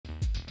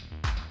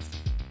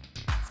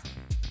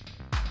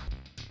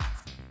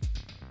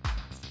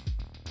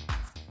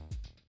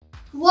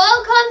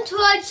Welcome to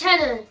our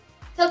channel.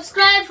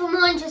 Subscribe for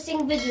more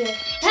interesting videos.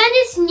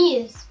 Tennis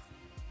news.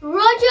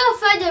 Roger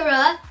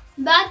Federer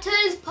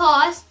battles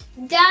past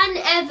Dan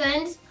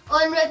Evans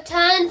on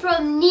return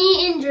from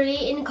knee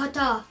injury in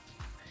Qatar.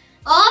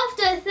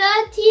 After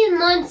 13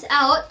 months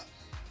out,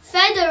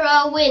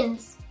 Federer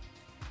wins.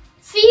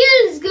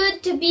 Feels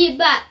good to be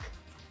back.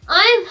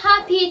 I'm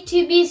happy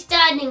to be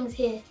standing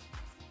here.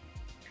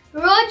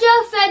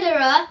 Roger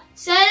Federer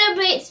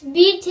celebrates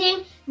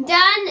beating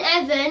Dan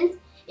Evans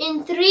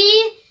in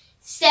 3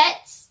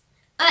 sets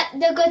at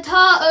the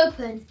Qatar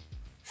Open.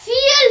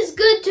 Feels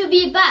good to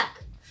be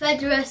back,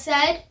 Federer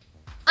said.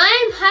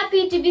 I'm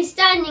happy to be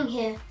standing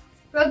here,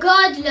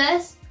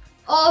 regardless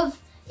of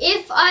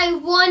if I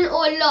won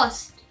or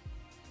lost.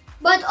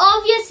 But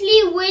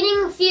obviously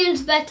winning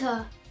feels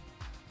better.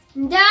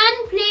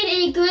 Dan played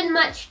a good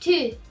match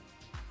too.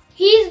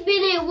 He's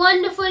been a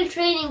wonderful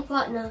training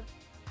partner,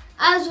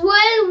 as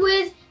well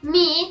with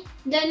me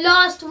the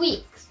last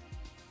weeks.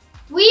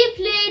 We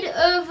played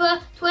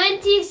over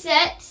 20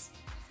 sets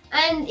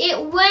and it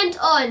went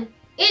on.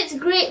 It's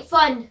great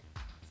fun.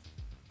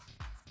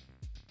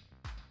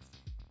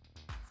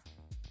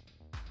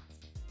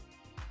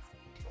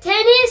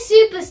 Tennis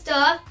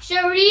superstar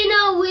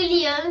Serena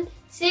Williams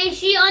says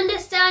she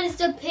understands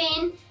the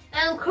pain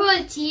and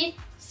cruelty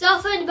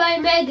suffered by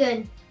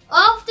Meghan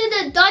after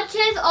the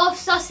Duchess of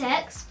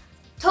Sussex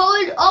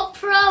told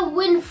Oprah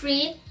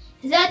Winfrey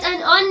that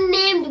an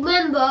unnamed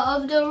member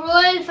of the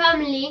royal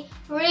family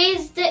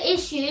raised the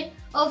issue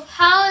of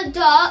how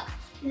dark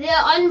their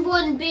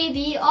unborn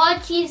baby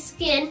Archie's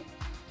skin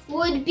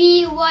would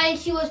be while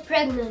she was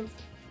pregnant.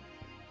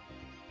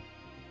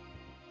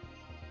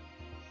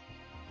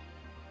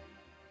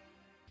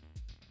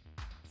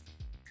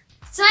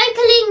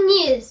 Cycling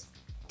news.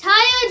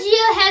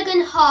 Tyre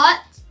Hagen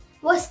Hart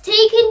was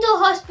taken to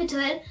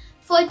hospital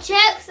for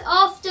checks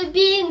after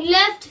being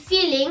left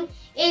feeling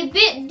a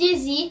bit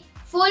dizzy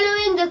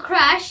following the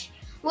crash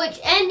which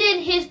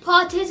ended his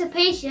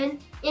participation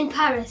in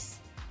Paris.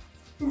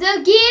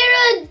 The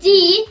Giro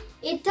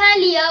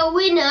d'Italia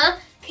winner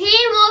came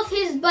off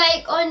his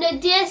bike on the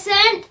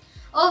descent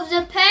of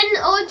the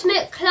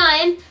penultimate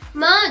climb,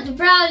 Mount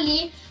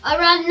Browley,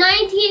 around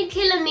 19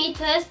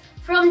 kilometers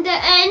from the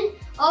end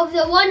of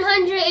the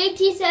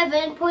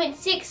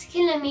 187.6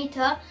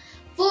 kilometer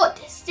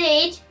fourth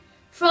stage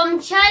from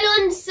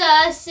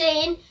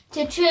Chalon-sur-Seine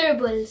to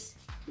Riddles.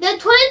 The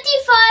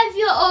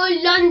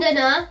 25-year-old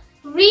Londoner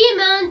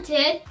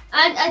remounted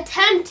and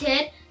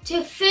attempted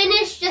to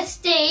finish the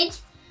stage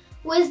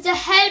with the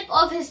help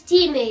of his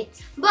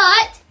teammates,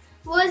 but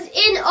was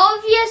in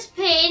obvious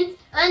pain,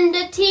 and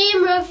the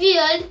team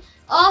revealed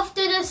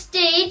after the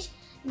stage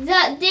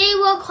that they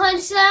were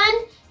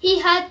concerned he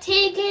had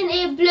taken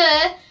a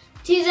blow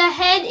to the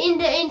head in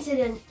the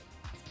incident.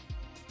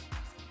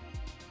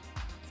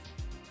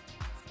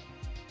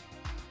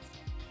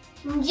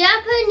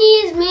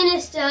 Japanese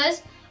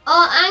ministers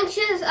are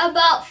anxious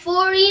about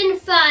foreign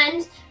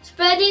fans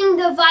spreading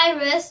the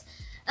virus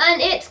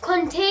and its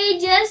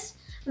contagious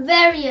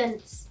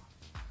variants.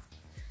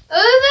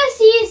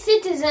 Overseas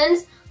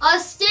citizens are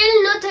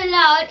still not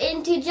allowed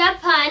into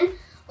Japan,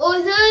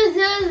 although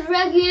those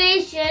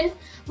regulations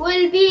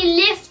will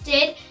be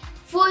lifted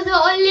for the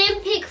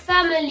Olympic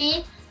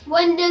family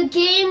when the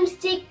Games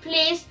take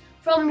place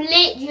from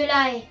late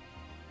July.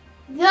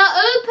 The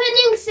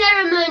opening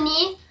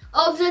ceremony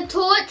of the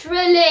torch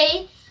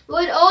relay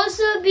would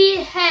also be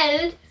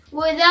held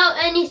without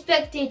any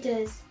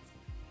spectators.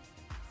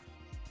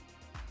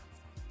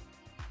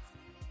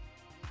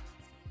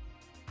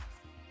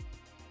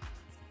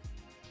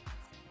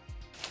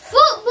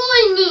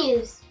 Football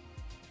news.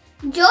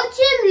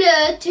 Joachim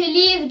Löw to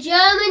leave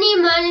Germany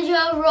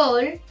manager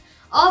role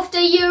after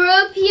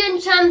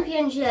European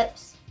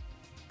Championships.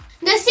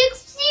 The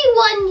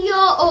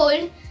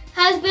 61-year-old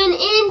has been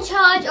in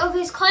charge of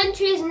his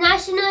country's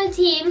national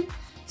team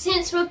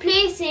since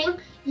replacing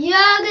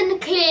Jürgen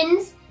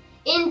Klinsmann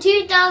in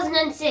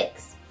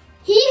 2006.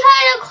 He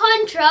had a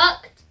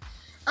contract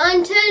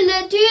until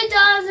the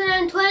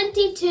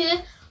 2022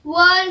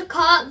 World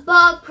Cup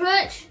but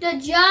approached the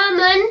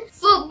German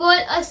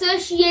Football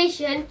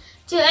Association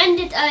to end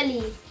it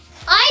early.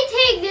 I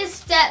take this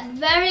step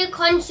very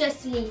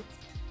consciously,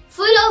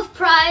 full of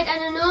pride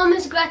and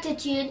enormous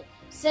gratitude,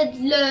 said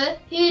Löw,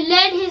 who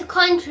led his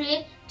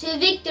country to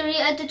victory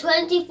at the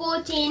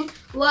 2014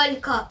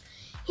 World Cup.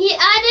 He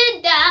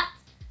added that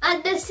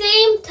at the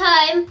same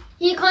time,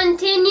 he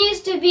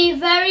continues to be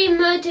very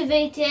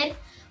motivated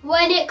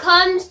when it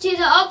comes to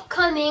the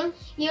upcoming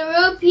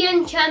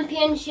European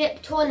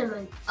Championship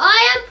tournament.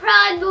 I am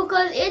proud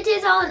because it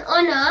is an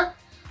honor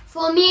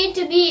for me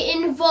to be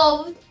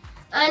involved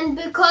and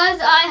because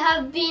I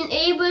have been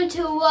able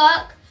to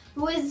work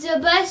with the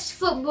best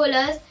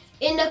footballers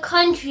in the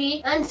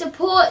country and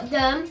support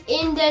them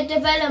in their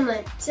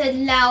development, said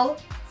Löw.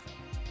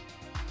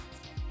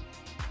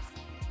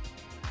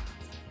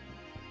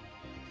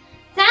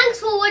 Thanks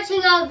for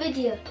watching our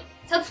video.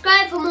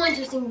 Subscribe for more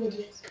interesting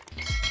videos.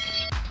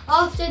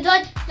 After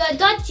the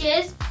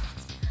Duchess,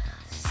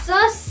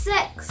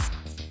 Sussex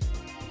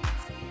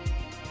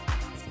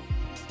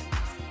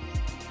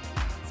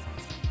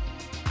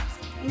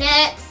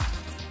Next.